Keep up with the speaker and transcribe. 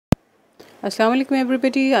Assalamu alaikum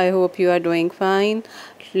everybody, I hope you are doing fine.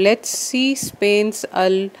 Let's see Spain's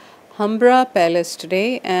Alhambra Palace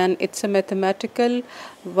today, and it's a mathematical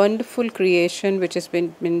wonderful creation which has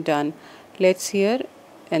been done. Let's hear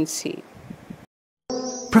and see.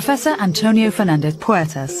 Professor Antonio Fernandez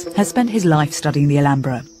Puertas has spent his life studying the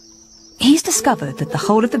Alhambra. He's discovered that the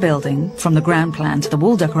whole of the building, from the ground plan to the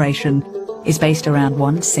wall decoration, is based around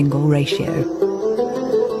one single ratio.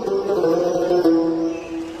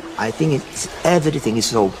 I think everything is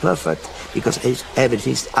so perfect because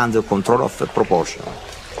everything is under control of the proportion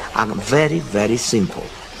and very, very simple.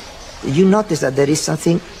 You notice that there is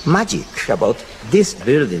something magic about these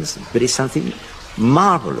buildings. There is something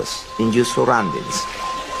marvelous in your surroundings.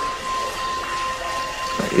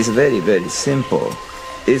 It's very, very simple.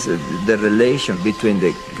 It's the relation between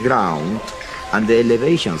the ground and the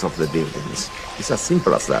elevations of the buildings. It's as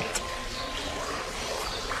simple as that.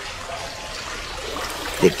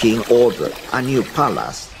 The king ordered a new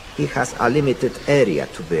palace. He has a limited area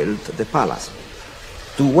to build the palace.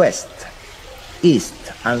 To west, east,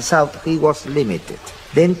 and south he was limited.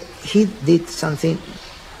 Then he did something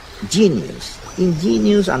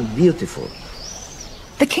ingenious and beautiful.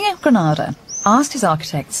 The King of Granada asked his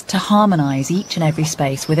architects to harmonise each and every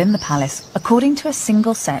space within the palace according to a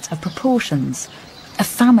single set of proportions, a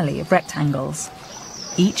family of rectangles,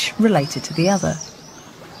 each related to the other.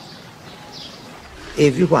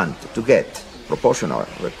 If you want to get proportional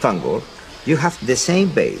rectangle, you have the same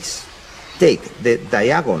base. Take the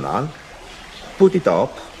diagonal, put it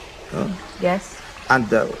up, Yes. and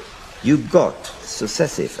you got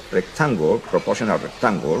successive rectangle, proportional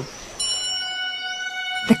rectangle.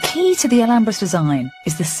 The key to the Alhambra's design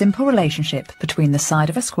is the simple relationship between the side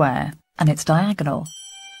of a square and its diagonal.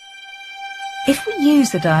 If we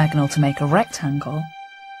use the diagonal to make a rectangle,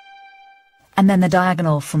 and then the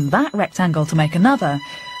diagonal from that rectangle to make another,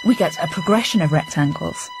 we get a progression of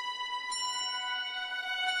rectangles.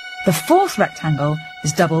 The fourth rectangle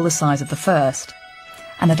is double the size of the first,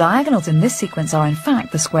 and the diagonals in this sequence are in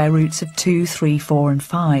fact the square roots of 2, 3, 4 and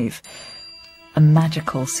 5. A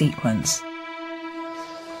magical sequence.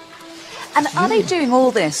 And are they doing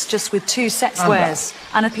all this just with two set squares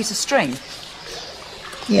and a piece of string?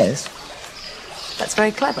 Yes. That's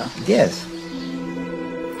very clever. Yes.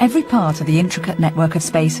 Every part of the intricate network of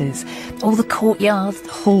spaces, all the courtyards, the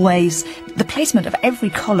hallways, the placement of every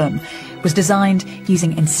column was designed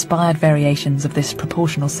using inspired variations of this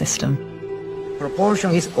proportional system.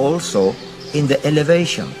 Proportion is also in the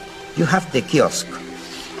elevation. You have the kiosk.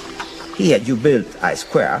 Here you build a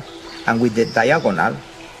square, and with the diagonal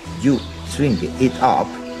you swing it up.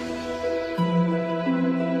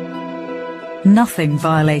 Nothing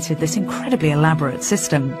violated this incredibly elaborate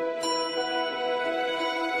system.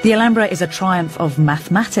 The Alhambra is a triumph of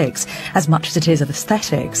mathematics as much as it is of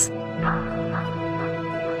aesthetics.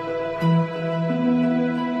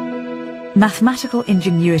 Mathematical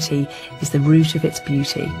ingenuity is the root of its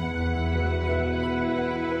beauty.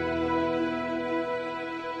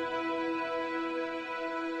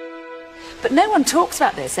 But no one talks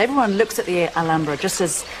about this. Everyone looks at the Alhambra just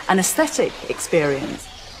as an aesthetic experience.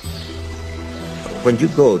 When you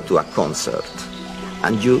go to a concert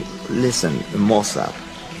and you listen to Mozart,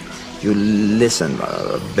 you listen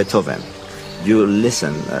Beethoven, you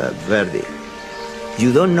listen Verdi,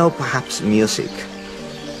 you don't know perhaps music,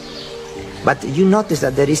 but you notice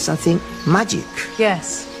that there is something magic.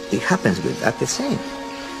 Yes. It happens with that the same.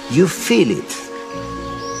 You feel it.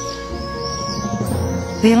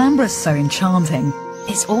 The Alhambra is so enchanting.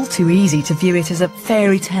 It's all too easy to view it as a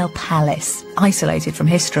fairy tale palace, isolated from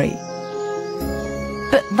history.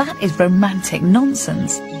 But that is romantic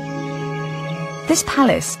nonsense. This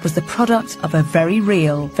palace was the product of a very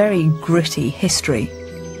real, very gritty history.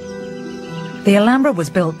 The Alhambra was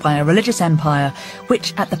built by a religious empire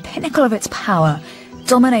which, at the pinnacle of its power,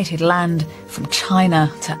 dominated land from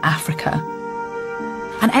China to Africa.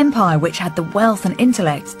 An empire which had the wealth and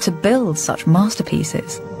intellect to build such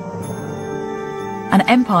masterpieces. An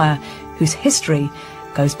empire whose history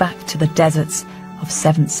goes back to the deserts of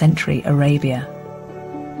 7th century Arabia.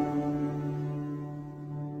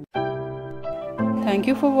 Thank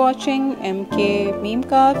you for watching MK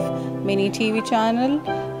Memecaf Mini TV channel.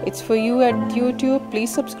 It's for you at YouTube.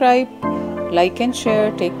 Please subscribe, like and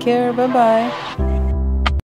share. Take care. Bye bye.